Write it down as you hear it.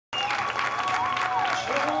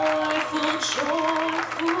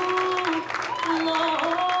joyful,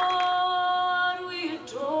 Lord, we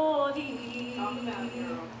adore thee.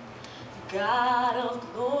 God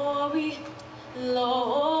of glory,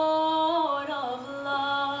 Lord of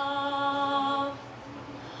love.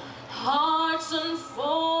 Hearts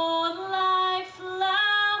unfold like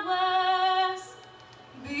flowers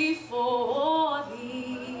before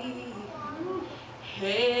thee,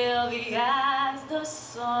 heavy as the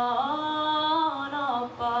sun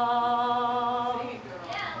above.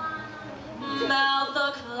 Melt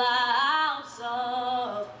the clouds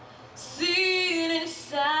of sin and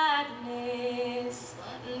sadness,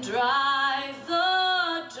 drive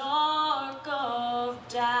the dark of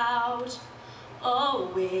doubt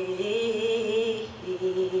away.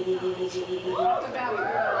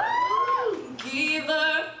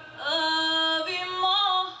 Giver of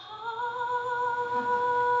immortal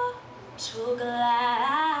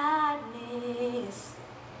gladness,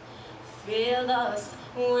 fill us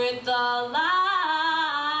with the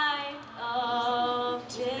light of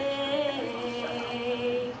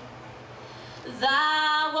day.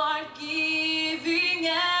 Thou art giving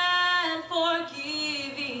and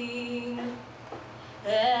forgiving,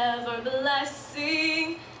 ever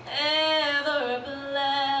blessing, ever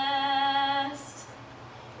blessed,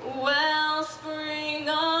 wellspring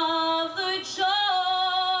of the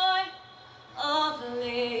joy of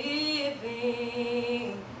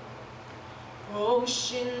living,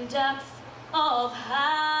 ocean depth of